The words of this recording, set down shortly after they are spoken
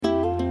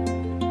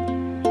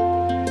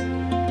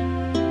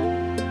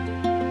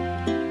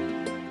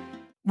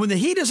When the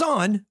heat is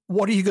on,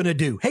 what are you going to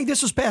do? Hey,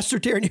 this is Pastor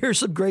Terry, and here's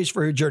some grace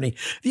for your journey.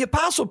 The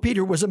Apostle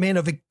Peter was a man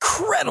of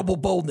incredible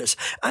boldness.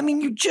 I mean,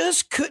 you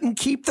just couldn't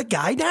keep the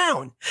guy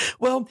down.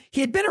 Well,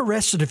 he had been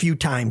arrested a few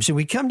times, and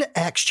we come to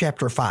Acts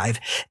chapter 5,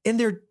 and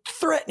they're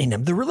threatening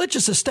him. The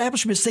religious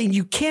establishment is saying,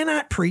 you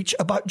cannot preach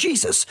about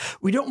Jesus.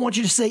 We don't want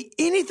you to say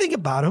anything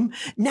about him.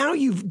 Now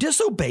you've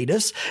disobeyed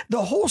us.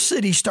 The whole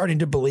city's starting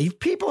to believe.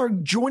 People are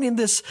joining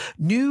this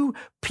new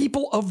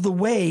people of the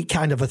way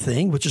kind of a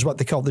thing, which is what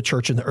they called the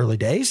church in the early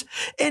days.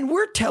 And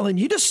we're telling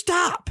you to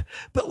stop.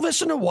 But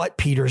listen to what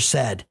Peter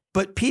said.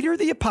 But Peter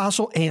the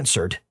apostle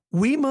answered,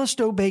 we must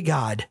obey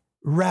God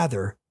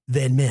rather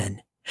than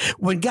men.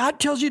 When God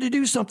tells you to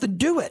do something,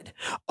 do it.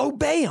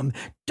 Obey him.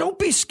 Don't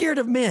be scared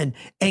of men.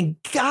 And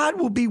God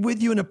will be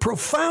with you in a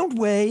profound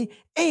way,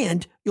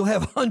 and you'll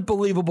have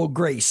unbelievable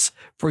grace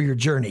for your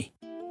journey.